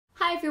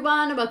Hi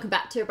everyone and welcome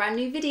back to a brand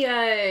new video.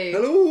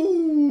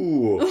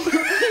 Hello!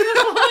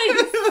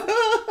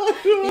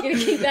 You're going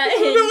to keep that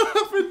in? What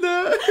happened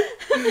there?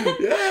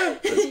 Yeah,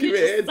 let's keep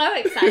it in. So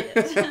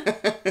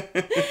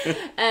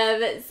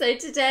excited. So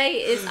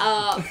today is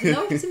our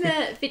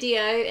penultimate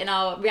video in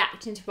our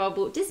reacting to our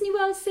Walt Disney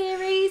World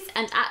series,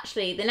 and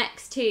actually the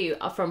next two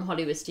are from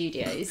Hollywood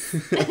Studios.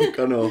 I've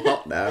gone all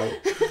hot now.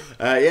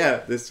 Yeah,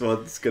 this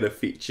one's going to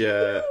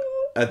feature...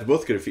 they're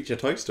both going to feature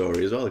Toy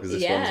Story as well, because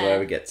this one's where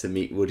we get to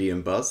meet Woody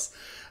and Buzz.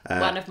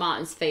 One of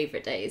Martyn's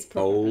favourite days,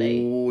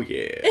 probably. Oh,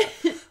 yeah.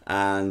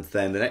 And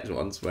then the next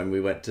one's when we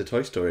went to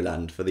Toy Story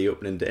Land for the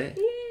opening day.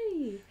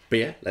 Yay! But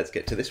yeah, let's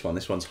get to this one.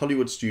 This one's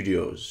Hollywood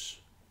Studios.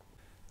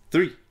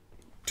 3,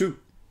 2,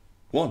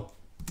 1.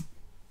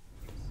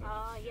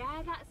 Oh,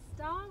 yeah, that's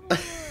Star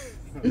Wars.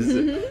 This is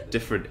a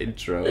different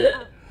intro.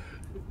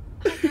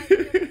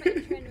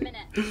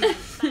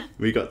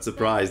 We got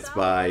surprised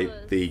by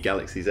the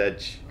Galaxy's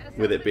Edge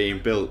with it being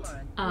built.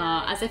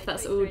 As if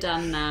that's all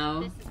done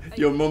now.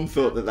 Your mum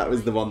thought that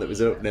was the one that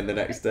was opening the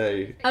next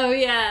day. Oh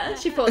yeah,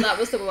 she thought that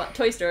was the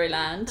Toy Story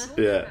Land.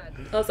 Yeah.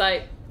 I was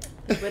like,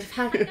 we would have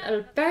had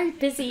a very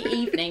busy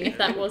evening if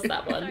that was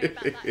that one.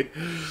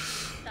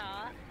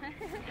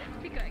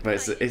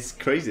 But it's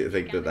crazy to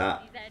think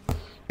that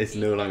it's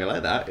no longer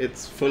like that.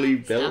 It's fully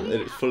built and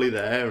it's fully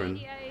there, and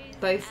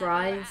both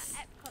rides.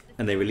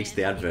 And they released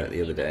the advert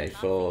the other day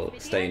for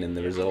staying in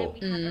the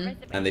resort,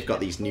 and they've got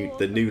the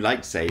new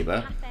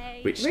lightsaber,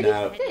 which really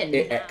now thin.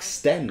 It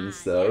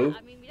extends though,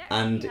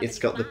 and it's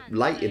got the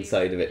light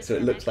inside of it, so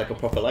it looks like a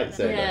proper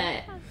lightsaber.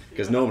 Yeah.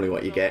 Because normally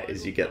what you get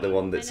is you get the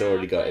one that's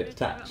already got it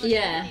attached.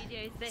 Yeah.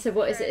 So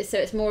what is it? So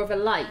it's more of a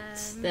light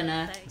than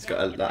a... It's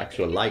got an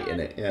actual light in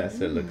it, yeah,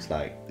 so it looks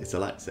like it's a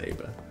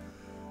lightsaber.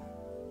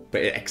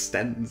 But it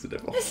extends a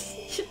bit more.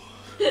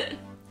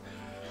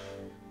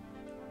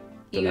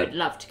 You would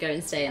love to go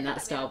and stay in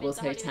that Star Wars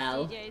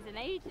hotel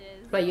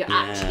where you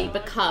actually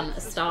become a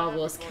Star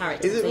Wars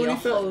character for your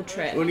whole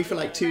trip. Only for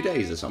like 2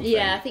 days or something?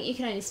 Yeah, I think you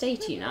can only stay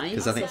 2 nights.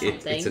 Because I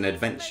think it's an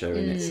adventure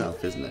in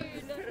itself, isn't it?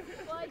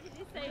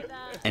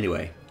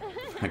 Anyway,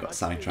 I got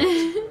sidetracked.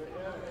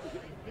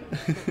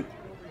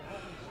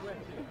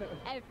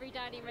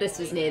 This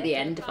was near the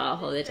end of our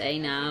holiday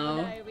now.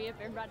 I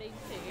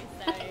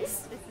think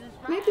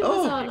maybe it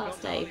was our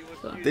last day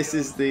before. This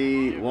is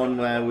the one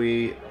where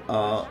we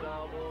are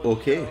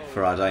okay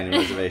for our dining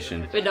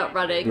reservation. We're not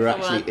running. We're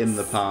actually in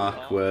the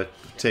park. We're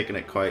taking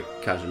it quite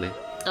casually.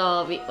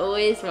 Oh, we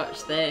always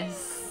watch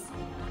this.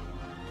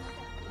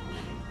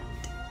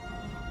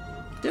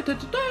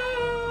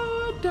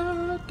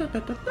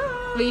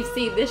 We've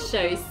seen this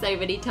show so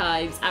many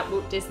times at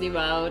Walt Disney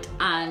World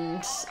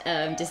and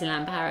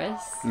Disneyland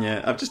Paris.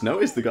 Yeah, I've just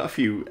noticed they've got a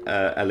few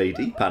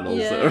LED panels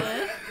that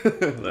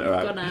are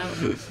out. Gone out.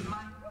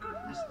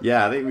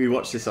 Yeah, I think we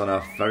watched this on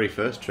our very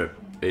first trip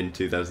in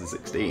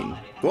 2016.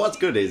 But what's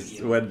good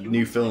is when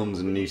new films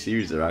and new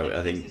series are out,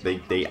 I think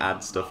they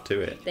add stuff to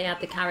it. They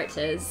add the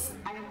characters.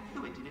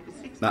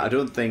 Now, I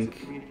don't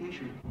think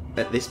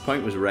at this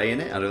point was Rey in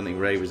it. I don't think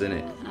Rey was in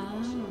it.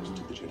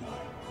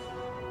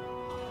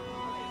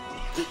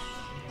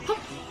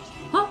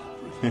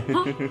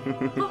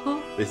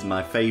 This is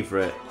my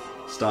favourite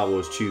Star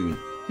Wars tune.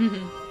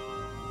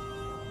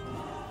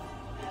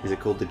 Is it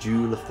called the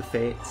Duel of the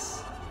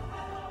Fates?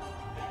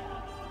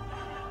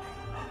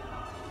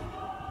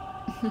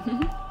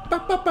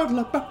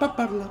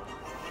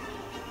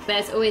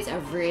 There's always a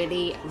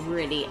really,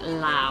 really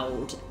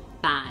loud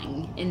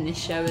bang in this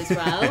show as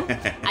well.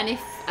 And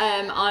if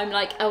I'm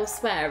like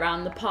elsewhere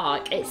around the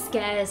park, it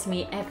scares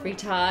me every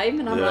time.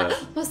 And I'm like,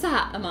 what's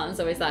that? And Martyn's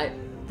always like,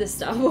 the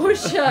Star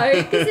Wars show,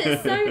 because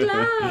it's so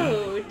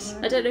loud.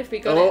 I don't know if we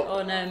got it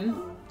on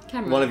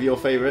camera. One of your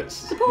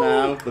favourites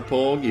now, the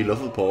Porg. You love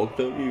the Porg,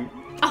 don't you?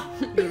 Oh,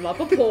 you love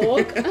a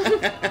Porg.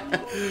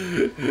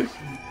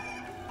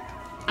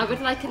 I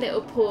would like a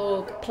little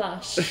Porg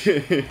plush.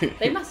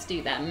 They must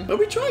do them. Oh,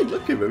 we tried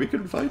looking, but we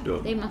couldn't find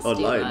one. They must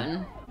online. do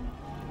one.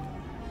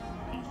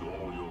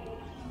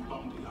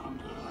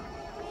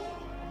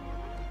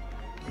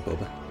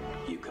 Boba.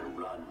 You can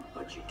run,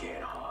 but you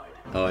can't hide.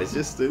 Oh, it's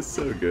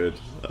so good.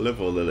 I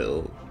love all the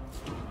little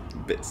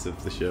bits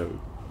of the show.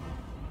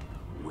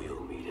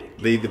 We'll meet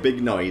again. The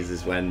big noise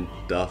is when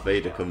Darth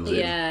Vader comes in.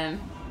 Yeah.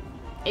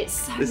 It's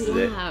so This is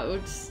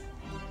loud.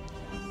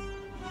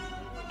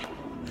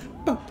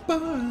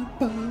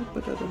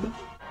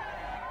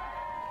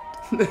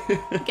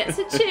 Gets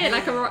a cheer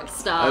like a rock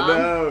star. I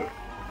know.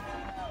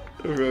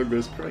 Everyone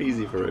goes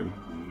crazy for him.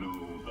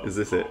 Is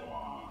this it?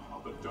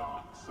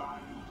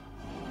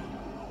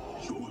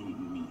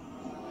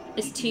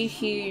 There's 2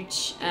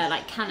 huge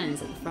like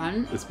cannons at the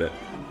front. This bit.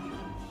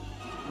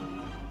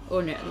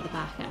 Or no, at the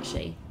back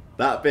actually.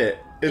 That bit.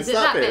 It's Is it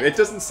that bit. It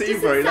doesn't seem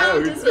very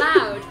loud. It doesn't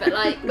sound as loud, but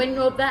like when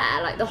you're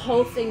there, like the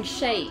whole thing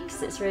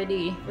shakes. It's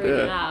really,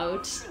 really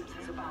loud.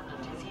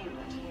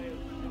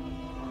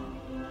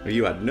 Well,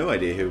 you had no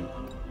idea who...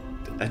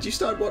 Had you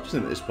started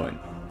watching at this point?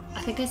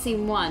 I think I've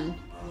seen one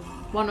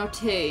or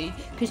two.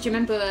 Because do you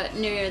remember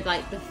near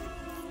like the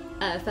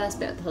first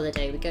bit of the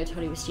holiday, we go to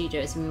Hollywood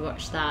Studios and we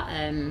watch that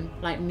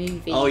like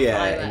movie. Oh yeah,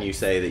 fireworks. and you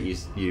say that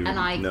you And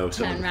I know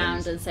some of turn the around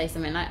things. and say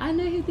something like, I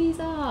know who these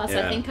are. So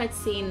Yeah. I think I'd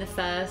seen the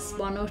first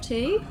one or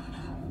two.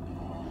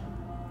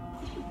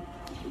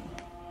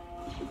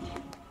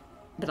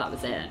 But that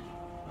was it.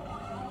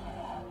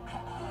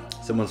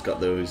 Someone's got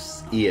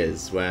those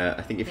ears where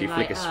I think if They you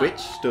flick light a up.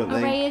 switch, don't Oh,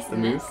 they? Ray is they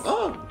in move. this.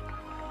 Oh,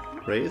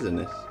 Ray is in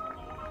this.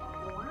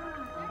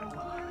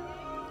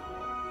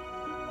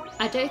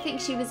 I don't think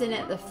she was in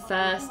it the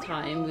first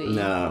time we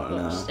No,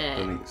 watched I it.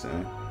 don't think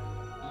so.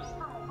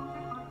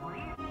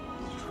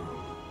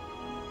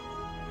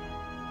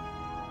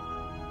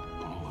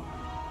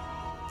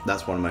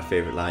 That's one of my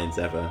favourite lines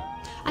ever.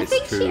 I It's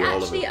think true, she all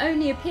of actually it.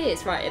 only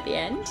appears right at the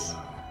end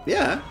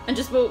Yeah, and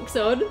just walks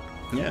on.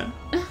 yeah.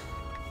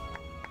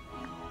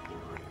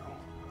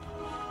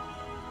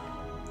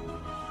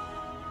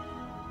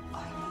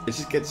 It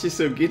just gets you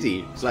so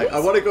giddy. It's like, I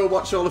want to go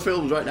watch all the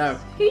films right now.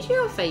 Who's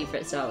your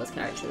favourite Star Wars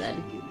character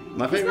then?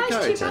 My It's favourite nice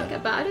character?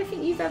 Chewbacca, but I don't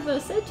think you've ever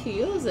said who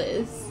yours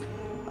is.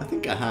 I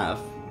think I have.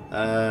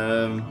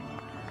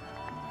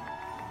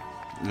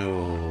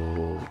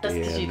 Oh, That's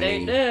because dear you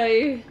me. don't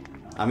know.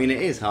 I mean,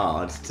 it is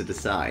hard to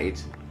decide.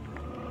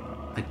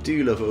 I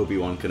do love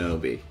Obi-Wan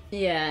Kenobi,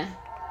 Yeah.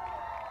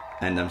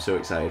 and I'm so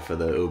excited for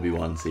the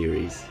Obi-Wan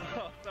series.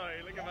 Oh, sorry,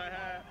 look at my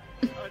hair.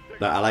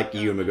 Like, I like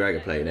Ewan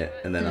McGregor playing it,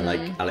 and then I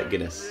like Alec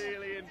Guinness.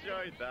 Really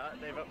enjoyed that.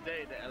 They've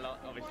updated it a lot,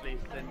 obviously,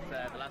 since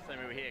the last time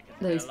we were here.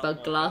 'Cause Those there are a lot bug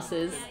more-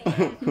 glasses.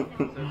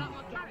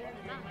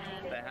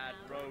 They had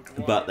Rogue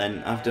But One,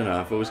 then, I don't know,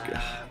 I've always...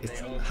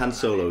 It's, Han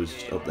Solo's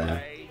up there.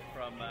 Rey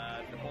from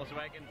The Force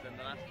Awakens and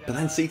The Last But Jedi.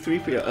 then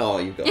C-3PO... Oh,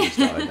 you've got me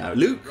started now.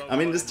 Luke! I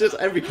mean, there's just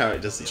every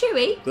character.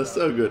 Chewie. They're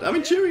so good. I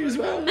mean, Chewie as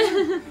well.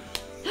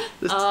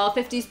 Oh,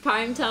 50s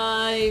prime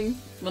time.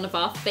 One of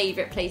our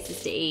favourite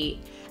places to eat.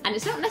 And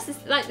it's not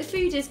necessarily like the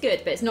food is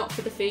good, but it's not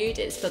for the food.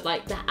 It's for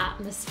like the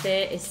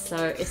atmosphere. It's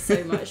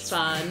so much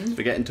fun.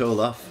 For getting told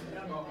off.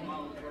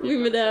 We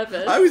were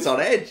nervous. I was on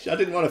edge. I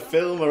didn't want to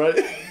film or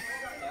anything.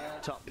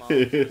 Top mark,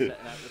 setting out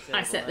the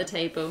I set the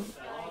table.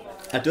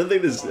 I don't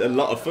think there's a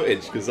lot of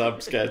footage because I'm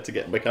scared to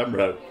get my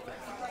camera out.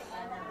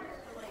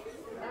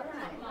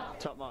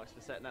 Top marks for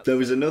setting up. There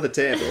was another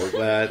table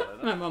where... Do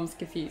My mum's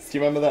confused.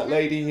 you remember that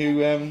lady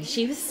who...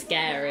 She was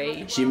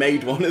scary. She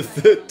made one of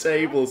the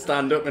tables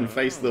stand up and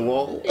face the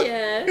wall.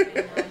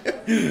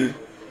 Yeah.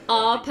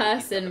 Our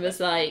person was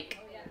like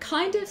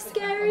kind of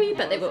scary,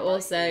 but they were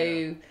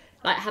also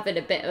like having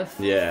a bit of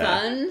Yeah,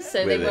 fun, so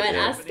they with it, weren't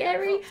yeah. as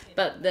scary.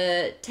 But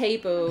the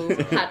table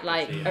had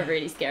like a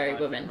really scary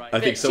woman. I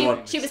think But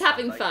someone- she was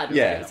having fun. but it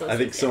Yeah, was also I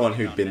think scary. someone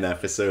who'd been there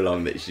for so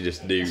long that she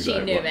just knew. She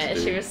like, knew what to it.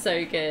 do. She was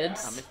so good. I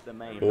missed the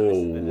main. Oh,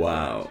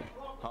 wow.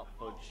 Hot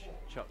fudge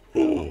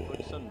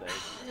chocolate sundae.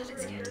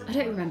 I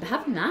don't remember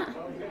having that.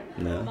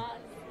 No.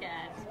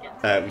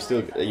 We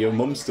still. Your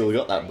mum's still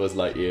got that Buzz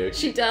Lightyear.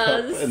 She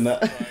does. cup and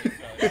that.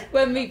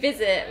 When we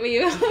visit,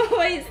 we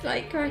always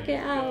like crack it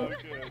out.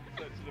 Such an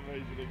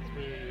amazing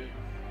experience.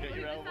 Get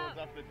your elbows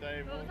off the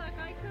table. What was that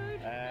guy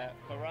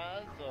called?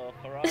 Faraz or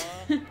Farah?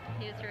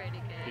 He was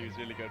really He good. was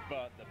really good,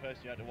 but the person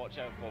you had to watch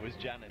out for was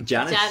Janice.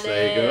 Janice,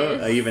 there you go.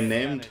 Janice. I even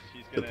named Janice,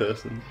 she's the gonna-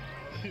 person.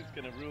 She's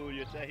gonna rule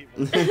your table.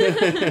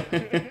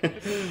 It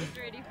was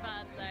really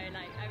fun though.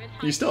 Like I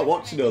would You start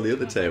watching all the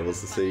other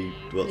tables to see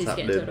what's Who's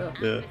getting happening. told off.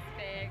 Yeah.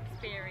 atmosphere,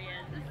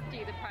 experience, do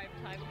the prime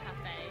time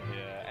cafe.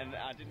 Yeah, and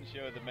I didn't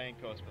show the main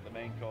course, but the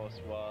main course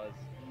was,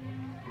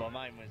 well,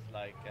 mine was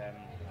like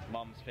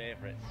Mom's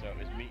favourite, so it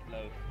was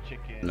meatloaf,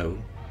 chicken, No.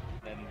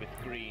 then with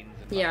greens.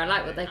 And Yeah, I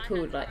like what they're And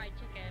called, the like fried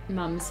chicken.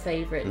 mum's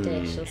favourite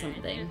dish or It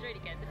something. was really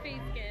good. The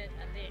food's good,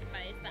 and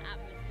but it's the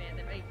atmosphere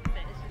that makes it.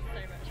 It's just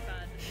so much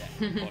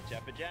fun. watch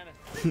out for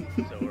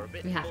Janice. So we're a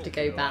bit We have to full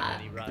go on back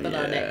any for rides.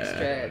 our next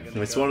trip.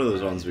 It's one of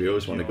those ones we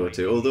always want to go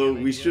to. Although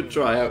we should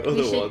try out other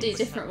We should ones. do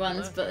different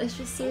ones, but it's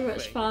just so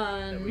much We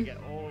fun. get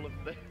all of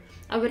the.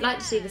 I would like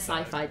to see the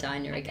sci-fi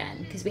diner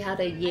again because we had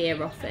a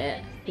year off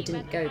it. We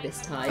didn't go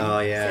this time. Oh, So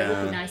it yeah.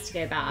 would be nice to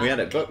go back. We had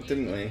it booked,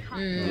 didn't we?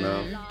 Mm.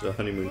 Oh, no, the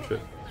honeymoon trip.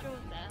 Shorter.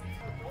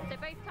 So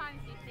both times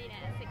you've seen it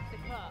at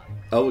 6 o'clock.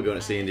 Oh, we're going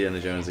to see Indiana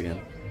Jones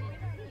again.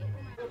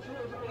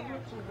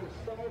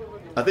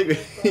 I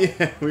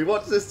think we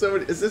watched this so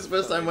many. Is this the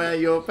first time where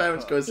your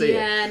parents go and see it?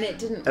 Yeah, and it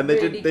didn't And they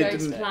really they go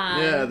didn't. to plan.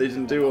 Yeah, they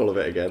didn't do all of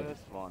it again.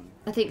 First one.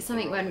 I think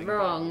something went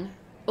wrong.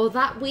 Or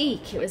that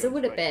week, it was all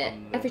a bit.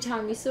 Every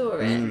time we saw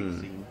it,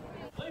 Mm.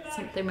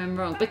 something went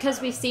wrong. Because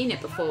we've seen it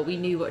before, we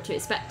knew what to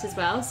expect as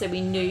well. So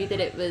we knew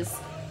that it was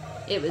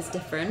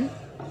different.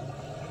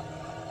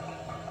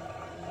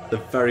 The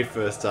very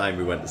first time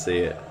we went to see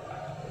it.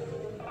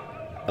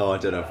 Oh, I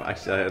don't know. I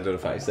don't know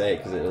if I say it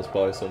because it'll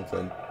spoil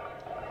something.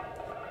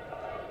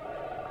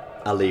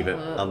 I'll leave it.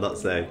 I'll not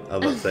say.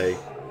 I'll not say.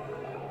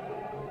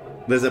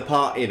 There's a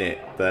part in it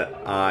that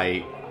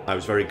I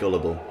was very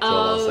gullible. That's all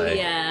I'll Oh say.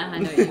 yeah, I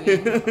know what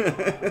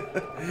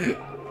you mean.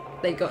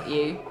 They got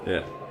you.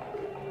 Yeah.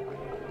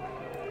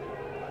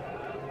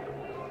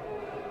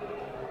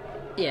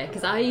 Yeah,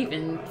 because I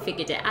even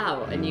figured it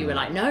out, and you were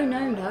like, no,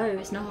 no, no,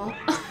 it's not.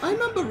 I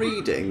remember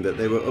reading that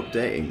they were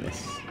updating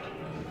this,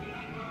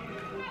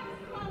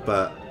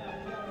 but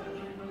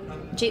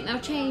Do you think they'll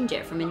change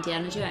it from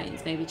Indiana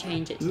Jones? Maybe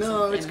change it to no,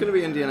 something? it's going to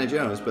be Indiana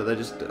Jones, but they're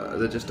just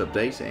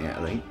updating it,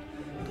 I think,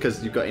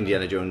 because you've got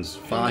Indiana Jones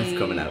 5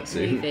 coming out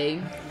soon.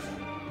 Movie.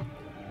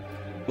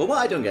 Well, what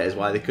I don't get is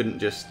why they couldn't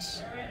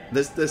just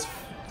there's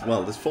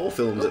 4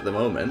 films at the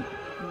moment.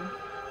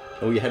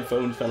 Oh, your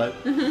headphones fell out.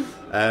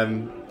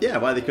 Yeah,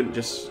 why they couldn't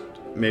just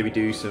maybe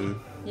do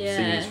some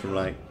scenes from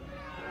like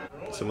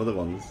some other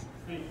ones.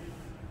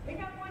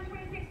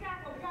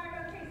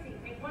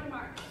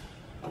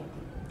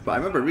 But I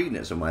remember reading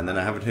it somewhere and then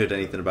I haven't heard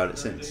anything about it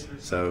since.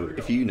 So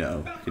if you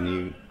know, can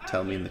you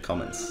tell me in the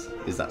comments,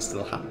 is that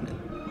still happening?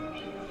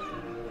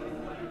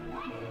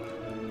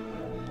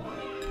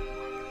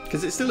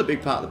 Because it's still a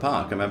big part of the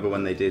park. I remember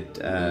when they did,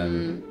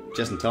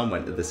 Jess and Tom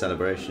went to the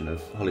celebration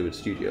of Hollywood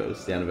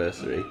Studios, the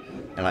anniversary,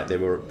 and like they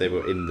were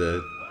in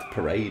the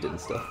parade and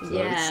stuff. So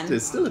Yeah.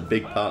 it's still a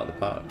big part of the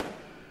park.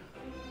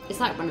 It's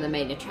like one of the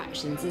main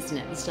attractions, isn't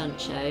it? The stunt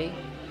show.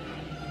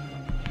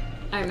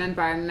 I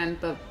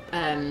remember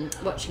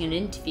watching an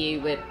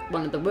interview with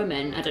one of the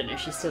women. I don't know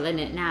if she's still in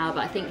it now,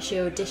 but I think she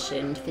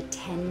auditioned for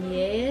 10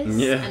 years.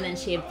 Yeah. And then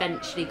she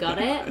eventually got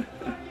it.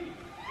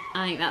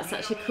 I think that's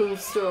such a cool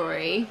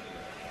story.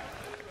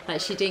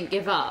 Like, she didn't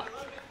give up.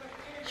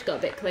 She got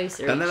a bit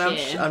closer And each then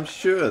year. I'm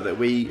sure that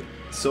we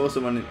saw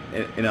someone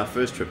in our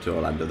first trip to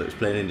Orlando that was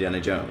playing Indiana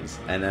Jones,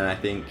 and then I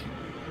think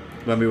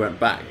when we went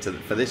back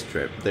for this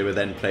trip, they were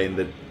then playing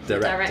the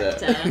director.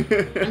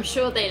 I'm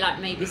sure they like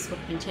maybe swap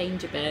and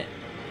change a bit.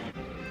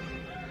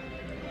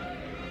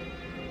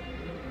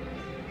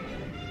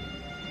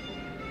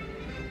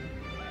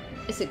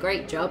 It's a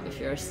great job if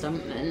you're a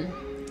stuntman.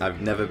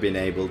 I've never been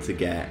able to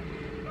get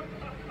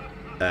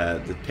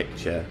the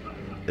picture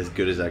as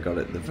good as I got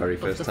it the very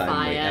first the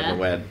time we fire. ever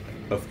went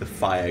of the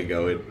fire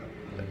going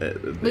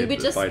at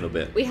the final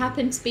bit. We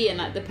happened to be in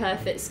like the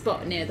perfect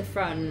spot near the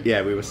front.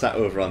 Yeah, we were sat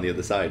over on the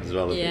other side as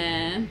well. I think.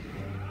 Yeah.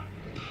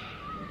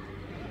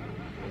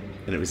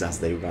 And it was as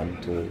they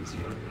ran towards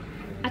you.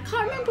 I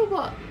can't remember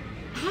what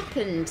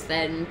happened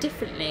then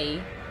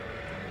differently.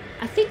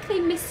 I think they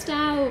missed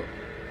out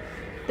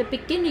the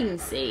beginning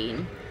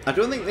scene. I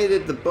don't think they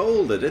did the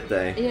boulder, did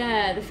they?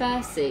 Yeah, the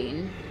first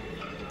scene.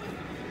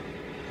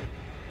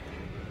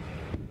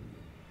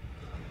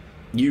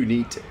 You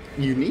need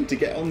to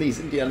get on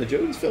these Indiana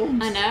Jones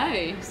films. I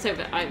know. So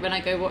that when I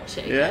go watch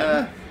it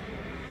Yeah.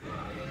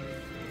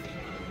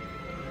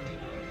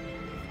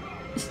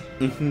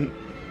 again.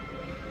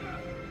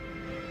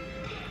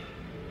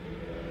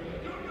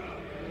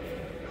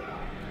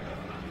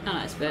 Oh,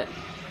 that's a bit.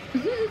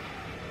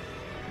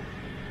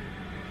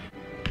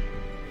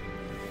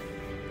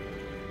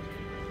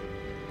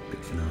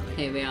 Good finale.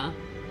 Here we are.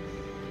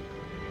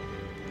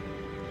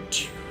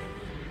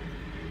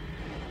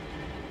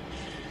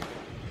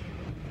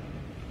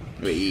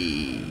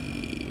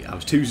 Whee! I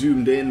was too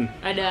zoomed in.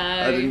 I know.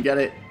 I didn't get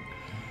it.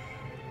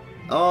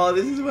 Oh,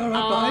 this is where I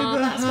buy the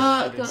that's why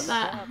hat. I've got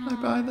that. I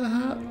buy the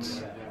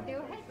hat.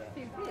 Your head's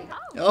too big.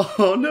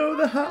 Oh no,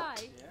 the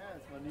hat.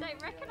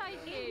 Don't recognise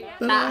you.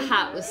 That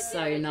hat was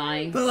so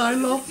nice. That I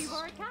lost. You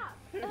wore a cap.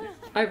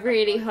 I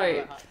really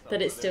hope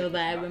that it's still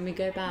there when we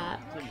go back.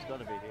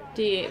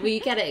 Do you? Will you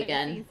get it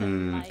again?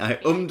 I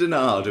ummed and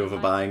ahed over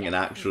buying an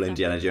actual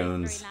Indiana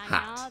Jones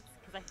hat.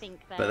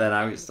 But then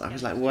I was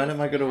like, when am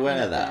I going to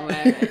wear that?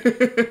 Wear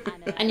it.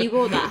 And you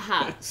wore that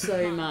hat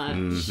so much.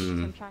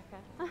 Mhm.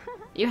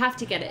 You have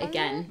to get it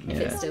again if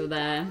it's Yeah. still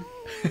there.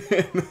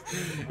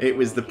 It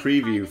was the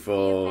preview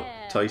for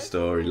Toy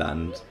Story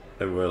Land,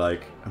 and we're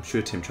like, I'm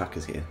sure Tim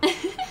Tracker's here.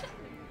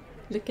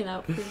 Looking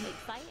out for him.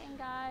 Exciting,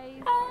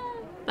 guys.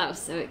 That was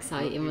so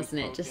exciting,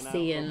 wasn't it? Just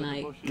seeing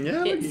like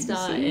Yeah, you it can see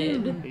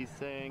started. He's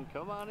saying,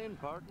 come on in,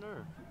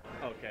 partner.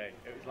 Okay,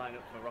 it was line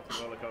up for Rock and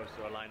Roller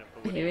Coaster or line up for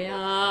Woody Here we and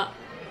Buzz.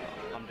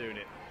 are. I'm doing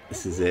it.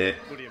 This is it.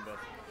 Woody and Buzz.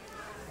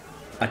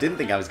 I didn't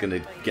think I was going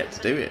to get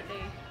to do it.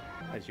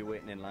 As you're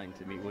waiting in line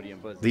to meet Woody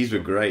and Buzz. These were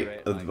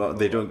great.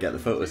 They don't get the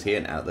photos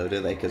here now, though, do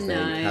they? Because they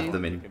No. have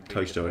them in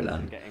Toy Story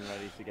Land. Getting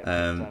ready to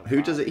get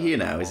Who does it here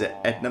now? Is it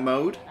Edna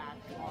Mode?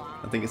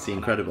 I think it's The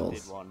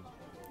Incredibles, Did one.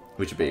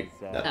 which would be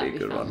that'd be a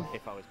good fun. one.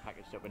 If I was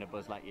packaged up in a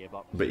Buzz Lightyear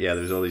box. But yeah,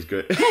 there's all these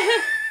good.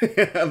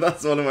 And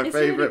that's one of my It's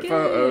favourite really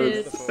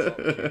photos. So you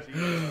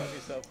got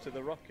yourself to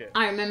the rocket.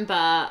 I remember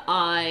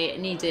I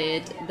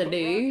needed the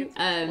loo,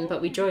 but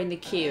we joined the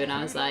queue and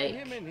I was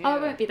like, oh,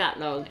 it won't be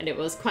that long. And it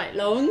was quite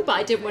long, but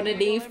I didn't want to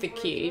leave the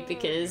queue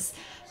because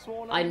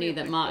I knew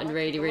that Martyn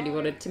really, really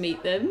wanted to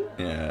meet them.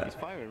 Yeah. He's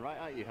firing right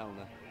at you,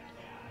 Helena.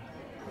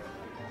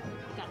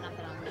 Got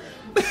nothing on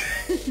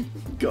me.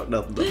 Got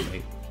nothing on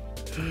me.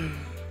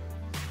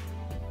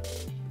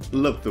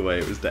 Loved the way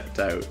it was decked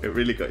out. It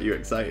really got you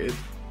excited.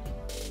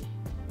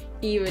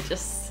 You were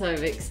just so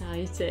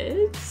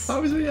excited. I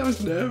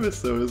was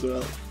nervous though as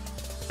well.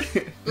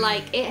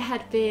 Like, it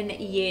had been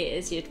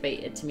years you'd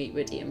waited to meet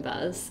Woody and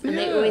Buzz, and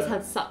they Yeah. always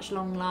had such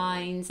long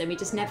lines, and we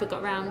just never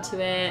got round to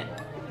it.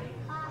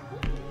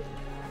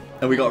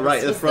 And we got right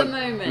at the was the front.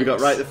 moment. We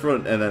got right at the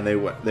front, and then they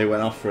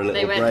went off for a little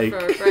They went break.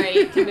 for a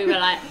break, and we were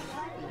like,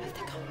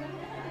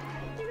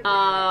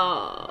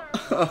 oh.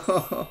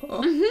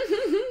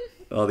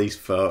 All these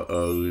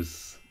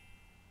photos.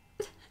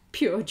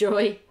 Pure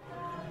joy.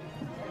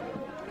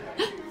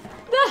 The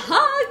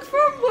hug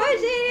from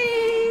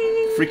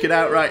Woody! Freaking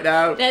out right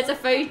now. There's a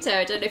photo,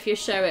 I don't know if you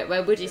show it,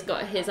 where Woody's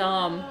got his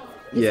arm,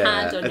 his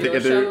hand on I think your I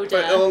do. shoulder.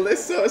 But all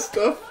this sort of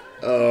stuff.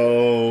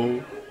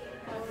 Oh,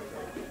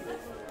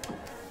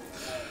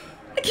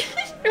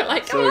 You're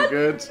like, come so on,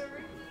 good.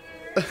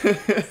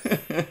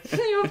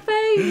 your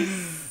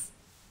face.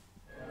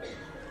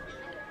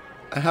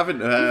 I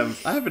haven't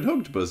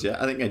hugged Buzz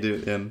yet. I think I do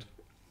at the end.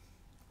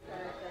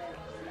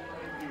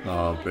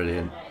 Oh,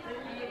 brilliant.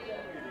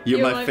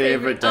 You're my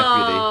favourite deputy.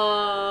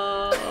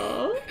 Oh,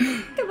 look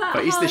at that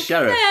But he's the hug.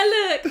 sheriff. Yeah,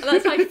 look,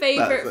 that's my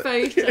favourite That's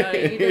photo.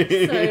 You look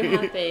so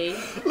happy.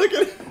 Look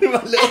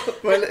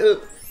at my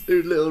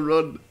little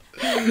run.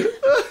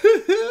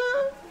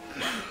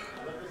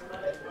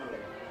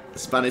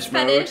 Spanish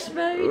mode.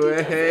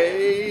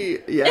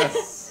 Hey,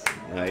 yes.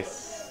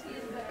 Nice.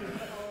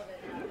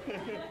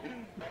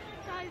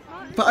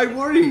 But I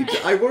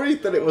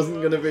worried that it wasn't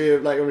going to be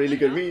like a really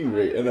good meet and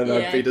greet, and then I'd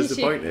be 'cause you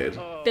disappointed.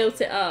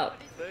 Built it up.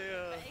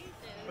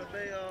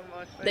 They are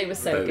my favourite. They were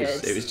so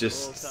good.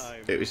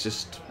 It was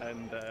just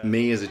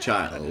me as a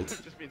child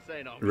Just been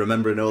saying, oh,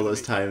 remembering all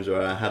those times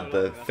where I had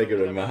the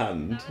figure in my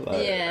hand.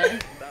 Like, Yeah.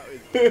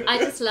 I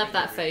just love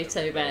that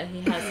photo where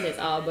he has his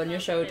arm on your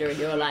shoulder and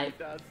you're like,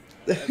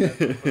 like your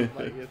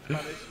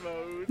Spanish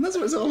mode. And that's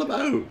what it's all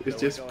about. It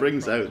just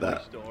brings out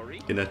that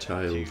inner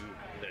child.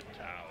 The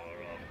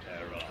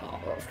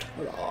Tower of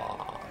Terror.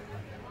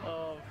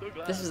 Oh, so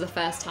glad. this was the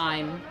first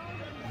time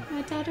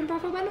my dad and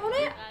brother went on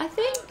it, I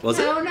think. Was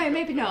no, it? No,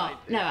 maybe not.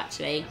 No,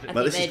 actually. I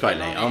Well, think this is they'd quite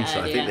been late on on, it so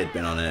I think earlier. they'd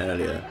been on it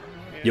earlier.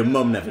 Your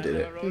mum never did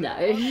it. No.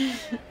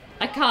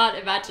 I can't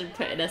imagine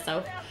putting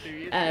herself,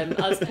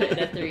 us putting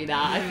her through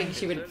that. I think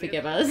she wouldn't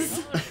forgive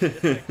us.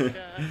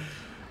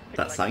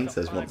 That sign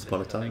says "Once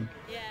upon a time"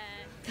 Yeah.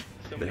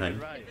 So behind.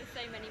 many rides.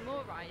 There's so many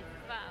more rides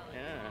as well.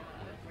 Yeah.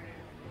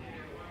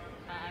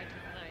 I just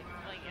know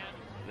it's like,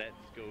 Let's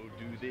go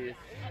do this.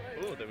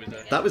 Oh, there was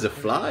a. That was a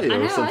fly I or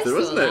know, I something, saw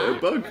wasn't it? A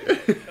that. bug.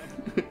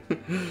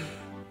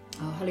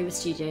 Oh, Hollywood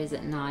Studios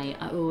at night.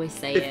 I always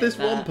say If it. there's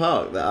but one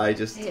park that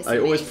It's I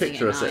always amazing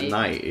picture at us at night.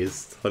 night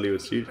is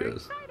Hollywood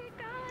Studios.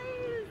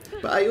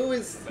 But I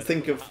always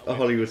think of a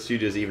Hollywood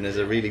Studios even as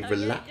a really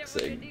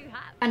relaxing.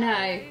 I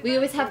know. We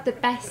always have the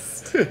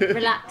best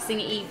relaxing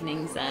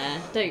evenings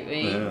there, don't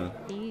we? Yeah.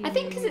 I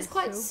think because it's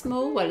quite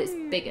small. Well, it's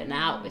bigger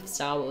now with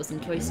Star Wars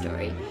and Toy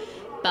Story.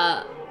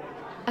 But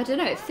I don't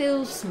know, it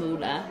feels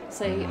smaller.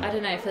 So I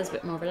don't know, it feels a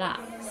bit more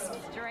relaxed.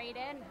 straight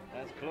in.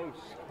 That's close.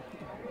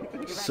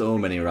 So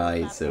many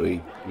rides that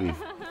we've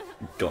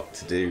got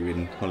to do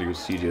in Hollywood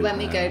Studios. When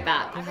we now. go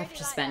back, we'll have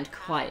to spend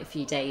quite a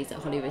few days at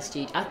Hollywood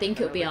Studios. I think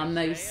it'll be our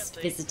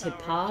most visited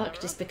park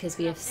just because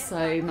we have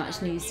so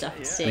much new stuff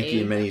to see. Mickey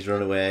and Minnie's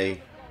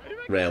Runaway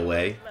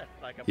Railway.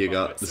 You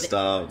got the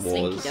Star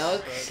Wars, Slinky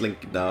Dog.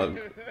 Slinky Dog.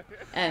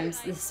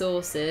 The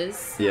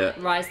Saucers, Yeah.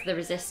 Rise of the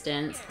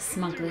Resistance,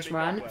 Smuggler's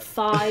Run.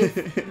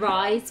 5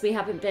 rides we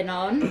haven't been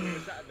on.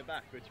 Sat at the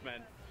back, which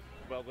meant,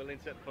 well, we'll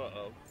insert the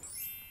photo.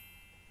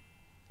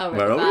 Oh, we're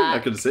Where at the are we? back. I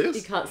couldn't see us.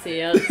 You can't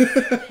see us.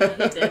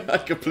 Hidden. I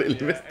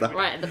completely missed that.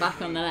 Right at the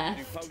back on the Do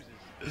left. poses.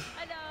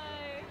 I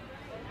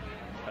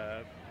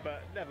know.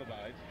 But never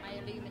mind. My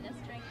luminous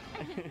drink.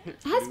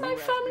 Has my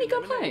family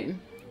gone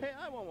home? Hey,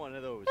 I want one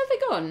of those. Where have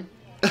they gone?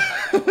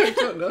 I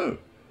don't know.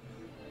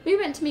 We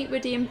went to meet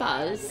Woody and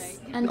Buzz.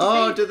 And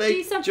Oh, did do they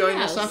do something join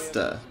else? us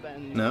after?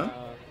 Spend No?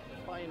 our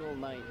final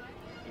night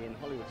in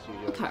Hollywood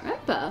Studios. I can't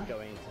remember.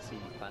 Going to see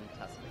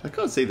Fantastic. I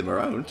can't see them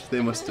around. They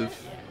must have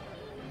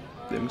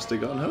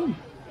gone home.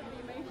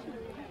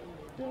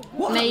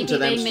 What happened Maybe to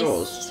them they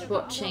straws? missed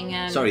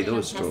watching. Sorry,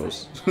 those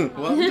Fantastic- straws.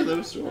 What happened to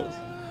those straws?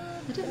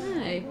 I don't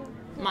know.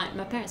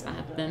 My parents might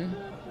have them.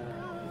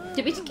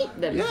 Did we keep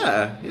them?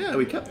 Yeah,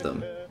 we kept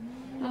them.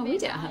 Oh, we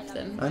don't have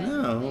them. I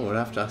know. We'll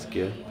have to ask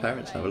your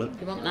parents to have a look.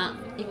 You want that?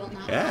 You want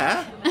that?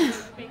 Yeah.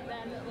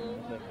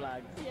 The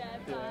flags.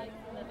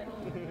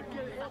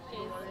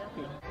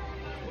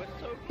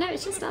 No,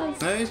 it's just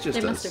us. No, it's just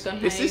they us. must have gone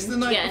home Is this the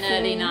night to get an before?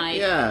 early night.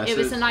 Yeah, It so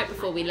was the it's- night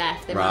before we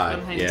left. They might Right, have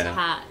gone home yeah. to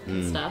pack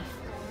and Mm. stuff.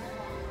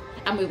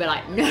 And we were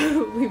like,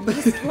 no, we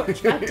must watch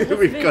Fantastic.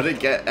 We've got to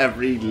get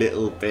every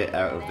little bit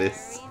out of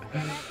this.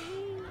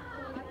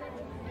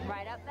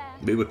 Right up there.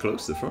 We were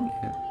close to the front.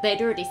 Yeah.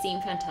 They'd already seen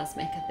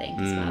Fantasmic, I think,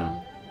 as Mm.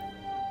 well.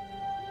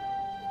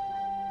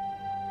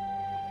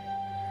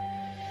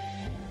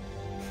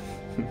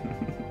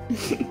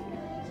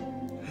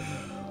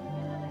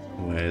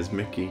 Where's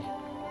Mickey?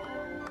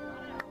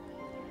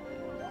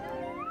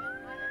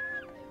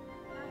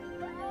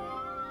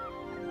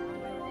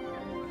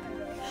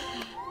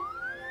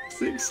 It's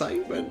the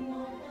excitement.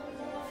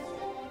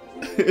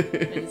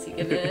 Is he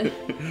gonna...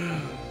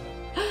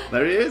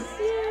 There he is.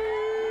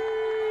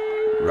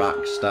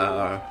 Rock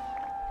star.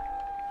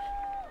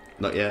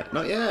 Not yet.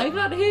 Not I yet.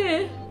 can't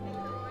hear.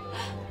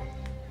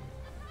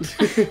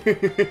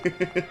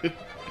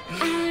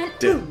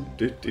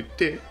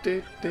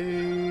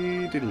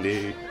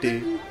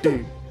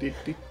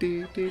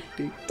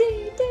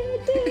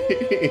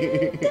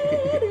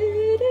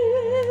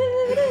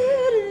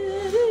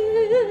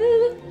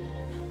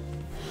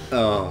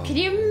 Oh. Can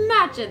you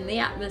imagine the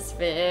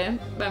atmosphere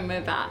when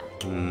we're back?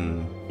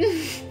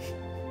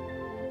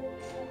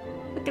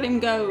 Look at him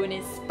go in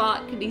his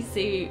sparkly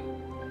suit.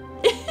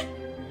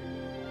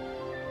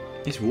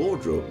 His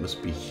wardrobe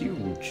must be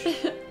huge.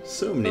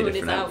 So many All different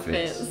his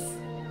outfits. outfits.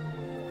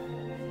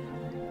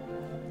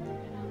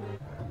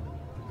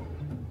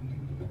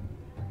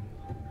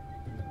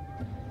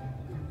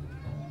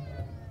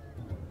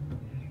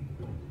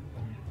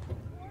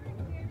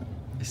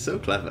 It's so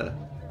clever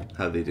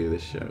how they do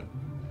this show.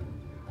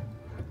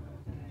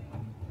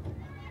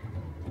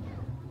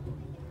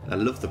 I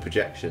love the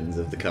projections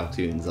of the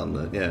cartoons on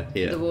the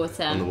here The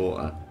water. on the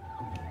water.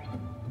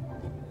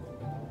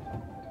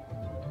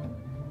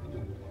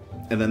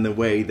 And then the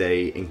way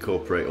they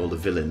incorporate all the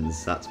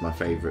villains, that's my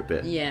favourite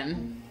bit. Yeah.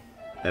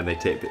 And they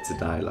take bits of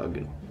dialogue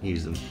and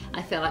use them.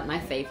 I feel like my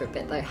favourite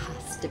bit though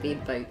has to be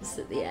boats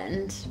at the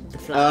end. The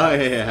Oh,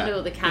 flags yeah. and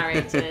all the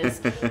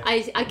characters.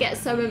 I get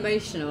so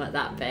emotional at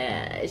that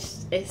bit.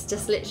 It's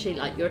just literally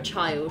like your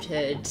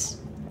childhood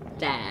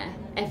there.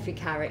 Every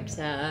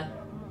character.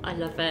 I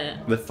love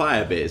it. The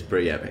fire bit is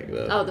pretty epic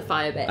though. Oh, the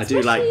fire bit. I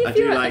do like- Especially I if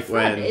do you're at like the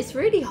front, when- it's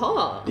really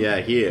hot. Yeah,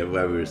 here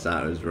where we were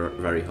sat, it was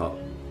very hot.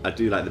 I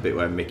do like the bit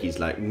where Mickey's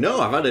like, "No,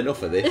 I've had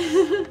enough of this."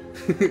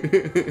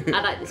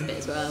 I like this bit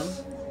as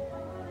well.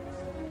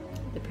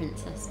 The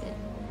princess bit.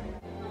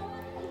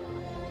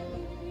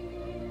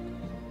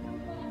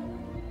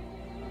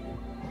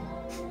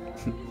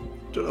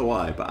 Don't know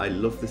why, but I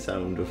love the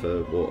sound of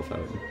a water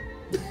fountain.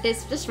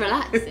 It's just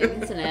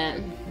relaxing, isn't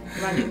it?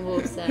 Running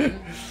water.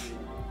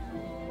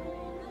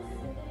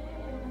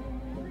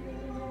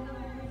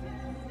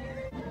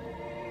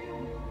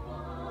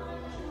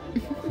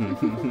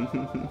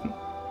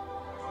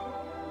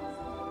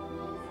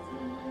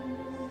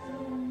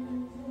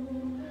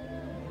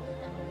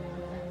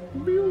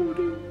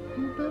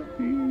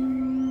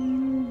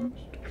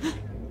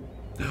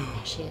 There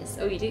she is.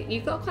 Oh,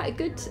 you've got quite a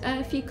good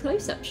few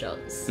close-up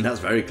shots. And that's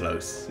very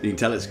close. You can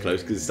tell it's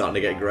close because it's starting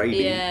to get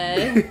grainy.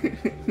 Yeah.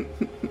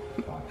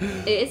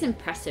 It is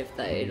impressive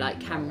though, like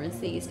cameras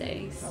these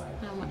days.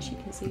 How much you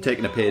can see.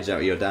 Taking a page out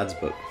of your dad's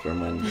book from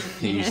when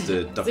he used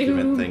to Yeah.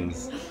 document Zoom.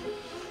 things.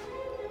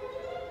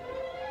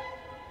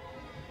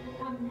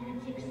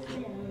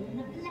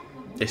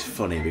 It's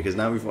funny because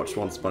now we've watched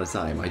Once Upon a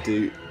Time, I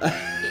do.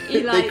 You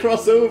They like-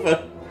 cross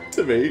over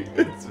to me.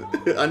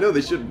 I know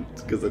they shouldn't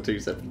because they're two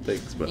separate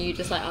things, but. You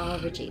just like, oh,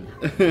 Regina.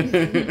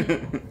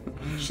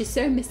 She's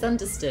so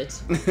misunderstood.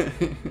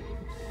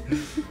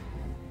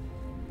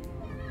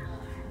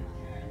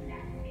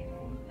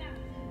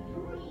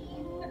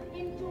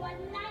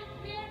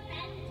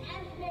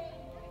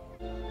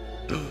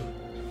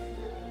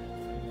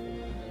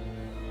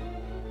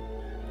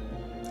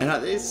 And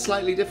it's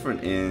slightly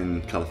different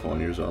in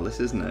California as well, this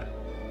isn't it?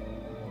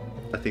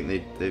 I think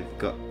they've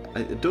got.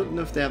 I don't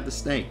know if they have the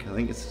snake. I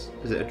think is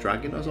it a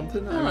dragon or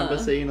something? I remember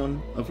seeing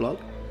on a vlog.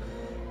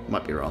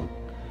 Might be wrong,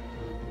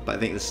 but I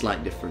think there's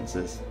slight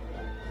differences.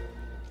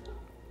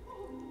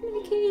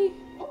 Mickey.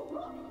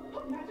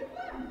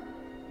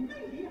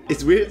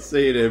 It's weird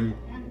seeing him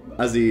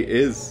as he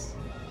is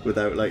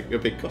without like a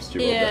big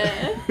costume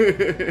Yeah. on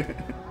there.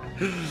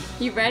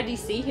 You rarely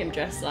see him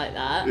dressed like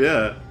that.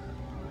 Yeah.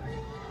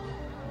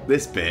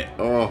 This bit,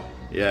 oh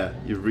yeah,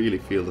 you really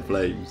feel the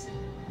flames.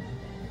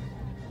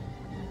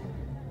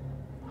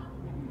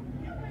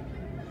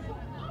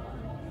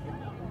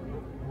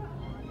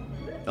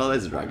 Oh,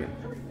 there's a dragon.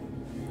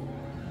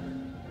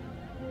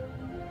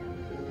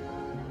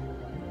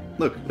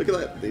 Look at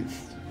that.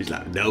 He's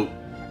like, no.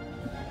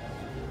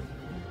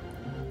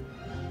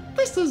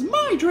 This is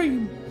my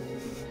dream.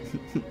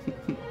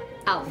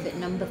 Outfit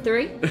number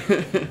 3.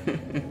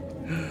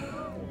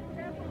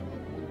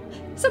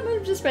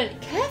 Someone just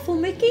went, careful,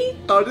 Mickey.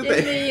 Oh, did in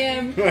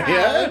they? the crowd.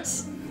 Yeah.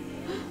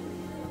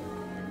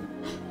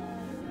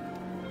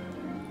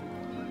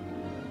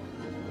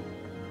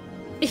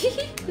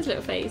 His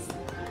little face.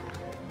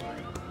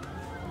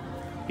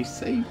 He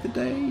saved the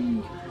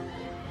day.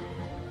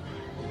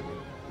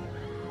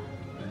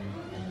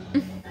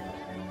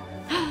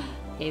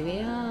 Here we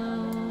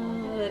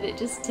are. And it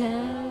just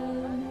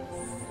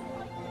turns.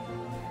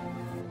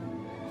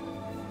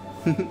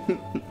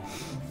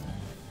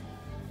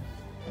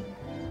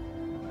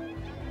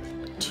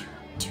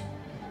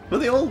 Were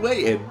they all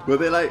waiting? Were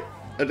they like,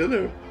 I don't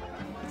know.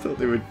 I thought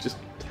they were just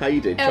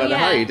hiding, trying to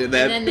hide, and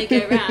then they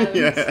go round.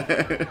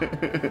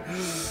 Yeah.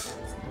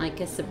 Like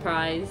a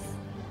surprise.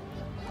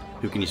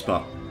 Who can you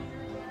spot?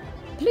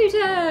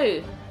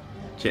 Pluto!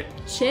 Chip,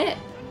 Chip.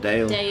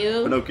 Dale,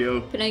 Dale.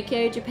 Pinocchio,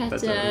 Pinocchio, Geppetto.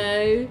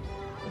 Geppetto.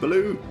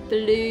 Baloo.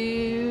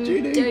 Baloo.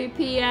 Genie.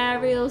 Dopey,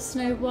 Ariel,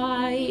 Snow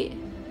White.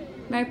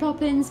 Mary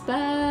Poppins,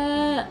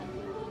 Bert.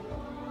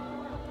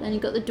 Then you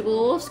got the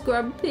dwarfs,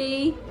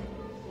 Grumpy.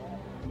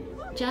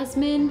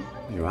 Jasmine.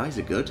 Your eyes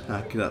are good.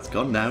 That's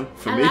gone now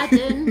for me.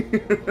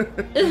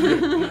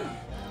 Aladdin.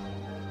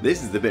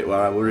 This is the bit where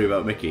I worry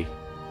about Mickey.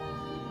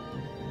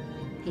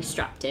 He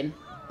strapped him.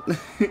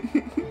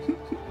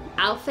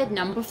 Outfit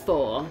number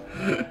 4.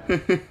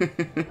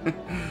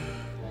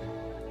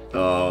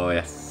 Oh,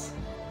 yes.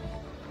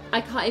 I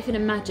can't even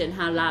imagine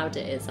how loud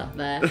it is up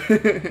there.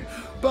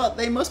 But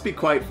they must be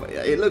quite...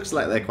 It looks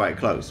like they're quite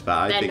close, but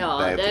I They're think not.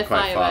 they're Their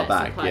quite far fireworks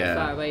back. are quite Yeah.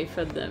 far away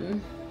from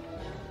them.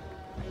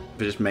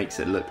 It just makes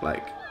it look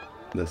like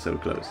they're so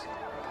close.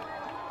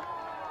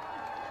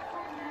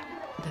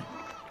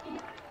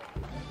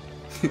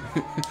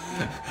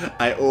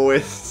 I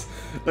always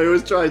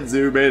try and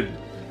zoom in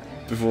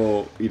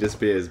before he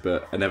disappears,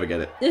 but I never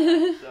get it.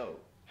 So,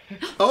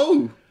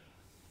 Oh!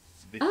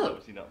 this is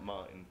obviously not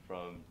Martyn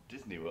from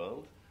Disney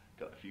World.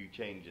 Got a few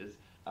changes.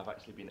 I've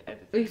actually been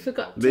editing. We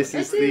forgot. This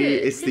is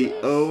it's the Did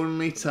it?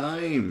 only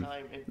time.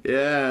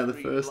 Yeah, the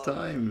Three first vlogs,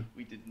 time.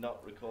 We did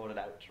not record an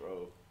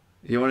outro.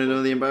 You want to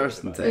know the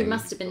embarrassing We thing?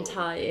 must have been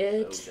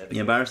tired. The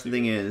embarrassing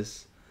thing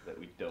is, That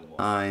we don't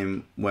want.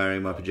 I'm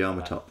wearing my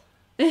pyjama top.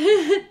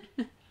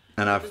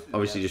 And I've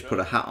obviously just put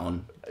a hat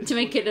on To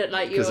make it look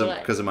like you're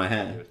like... because of my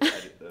hair.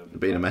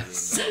 Being a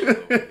mess. I'm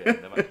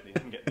getting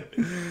a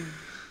bit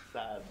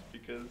sad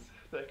because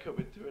they're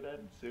coming to an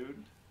end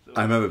soon. So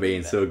I remember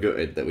being so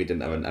gutted that we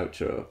didn't have an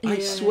outro. I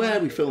Yeah. swear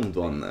we filmed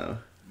one though.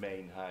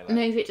 main highlight.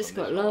 Maybe it just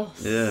from got this one.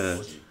 lost. Yeah.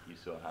 You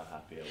saw how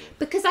happy I was.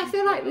 Because I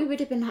feel like we would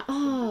have been like,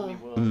 oh,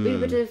 we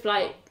would have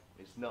like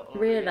It's not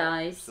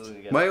realised. Still gonna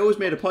get- But I always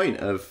made a point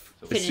of,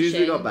 as soon as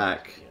we got Finishing.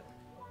 back,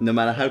 no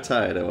matter how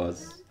tired I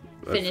was,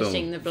 I'd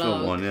Finishing the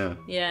film vlog. one, yeah.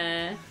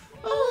 Yeah.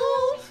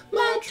 All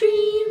my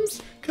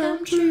dreams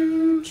Come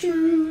true,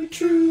 true,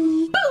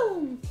 true.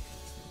 Boom!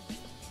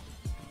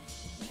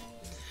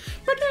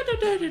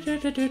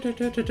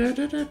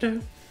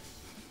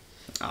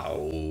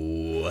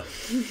 Oh,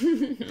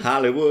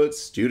 Hollywood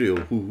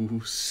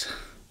Studios,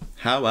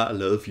 how I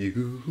love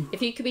you.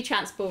 If you could be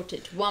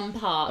transported to one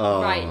park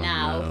Oh, right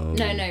now,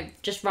 no. no,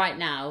 just right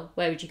now,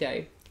 where would you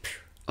go?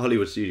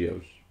 Hollywood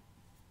Studios.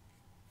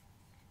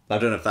 I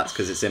don't know if that's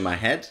because it's in my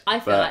head. I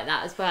feel but, like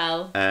that as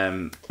well.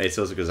 It's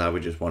also because I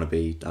would just want to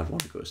be. I'd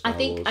want to go to Star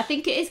Wars. I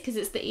think it is because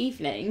it's the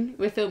evening.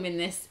 We're filming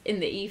this in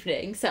the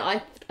evening, so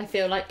I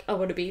feel like I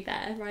want to be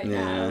there right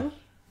now.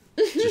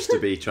 Just to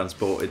be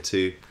transported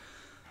to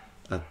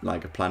a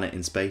planet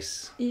in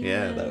space.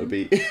 Yeah, that would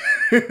be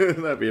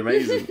that'd be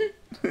amazing.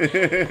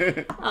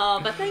 Oh,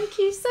 but thank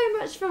you so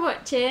much for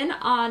watching.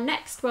 Our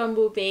next one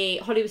will be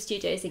Hollywood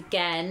Studios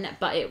again,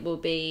 but it will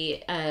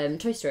be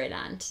Toy Story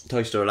Land.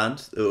 Toy Story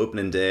Land, the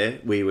opening day.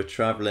 We were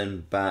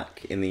travelling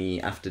back in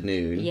the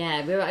afternoon.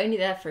 Yeah, we were only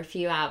there for a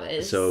few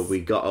hours. So we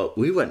got up.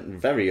 We went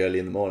very early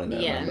in the morning.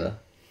 I remember.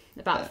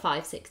 About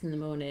 5, 6 in the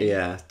morning.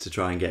 Yeah, to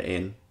try and get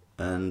in,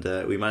 and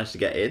we managed to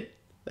get in.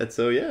 And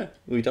so yeah,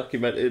 we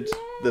documented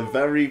the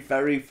very,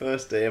 very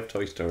first day of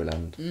Toy Story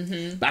Land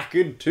back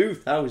in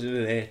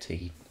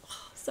 2018.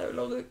 So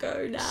long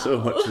ago now. So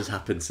much has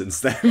happened since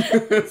then.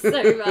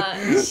 So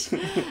much.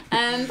 But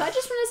I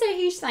just want to say a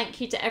huge thank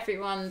you to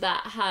everyone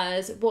that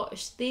has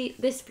watched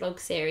this vlog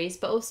series,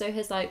 but also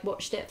has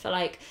watched it for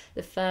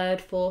the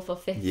 3rd, 4th or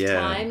 5th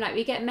time.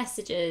 We get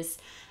messages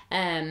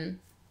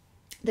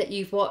that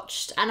you've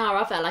watched, and our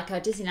other our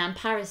Disneyland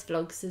Paris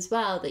vlogs as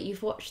well, that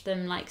you've watched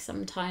them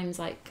sometimes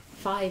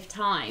 5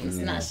 times,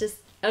 and that's just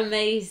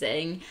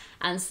amazing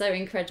and so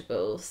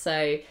incredible.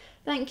 So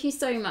thank you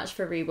so much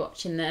for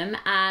rewatching them,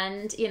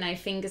 and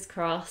fingers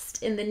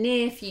crossed in the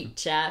near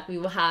future we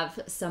will have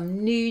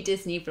some new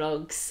Disney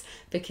vlogs,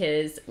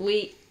 because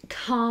we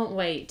can't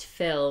wait to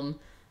film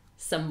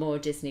some more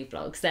Disney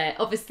vlogs. They're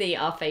obviously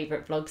our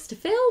favourite vlogs to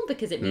film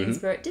because it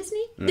means we're at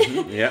Disney.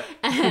 Yeah.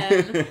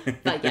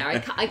 But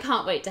yeah, I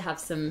can't wait to have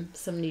some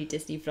new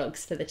Disney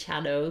vlogs for the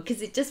channel,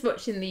 because just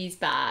watching these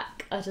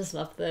back, I just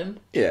love them.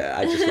 Yeah,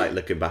 I just like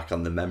looking back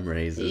on the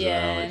memories as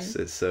Yeah. well.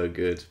 It's so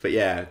good. But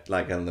yeah,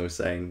 like Helena was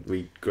saying,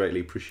 we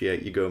greatly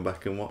appreciate you going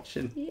back and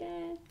watching. Yeah.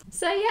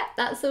 So yeah,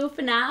 that's all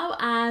for now,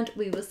 and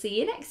we will see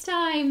you next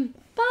time.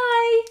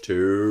 Bye!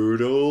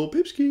 Toodle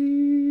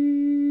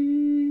Pipski!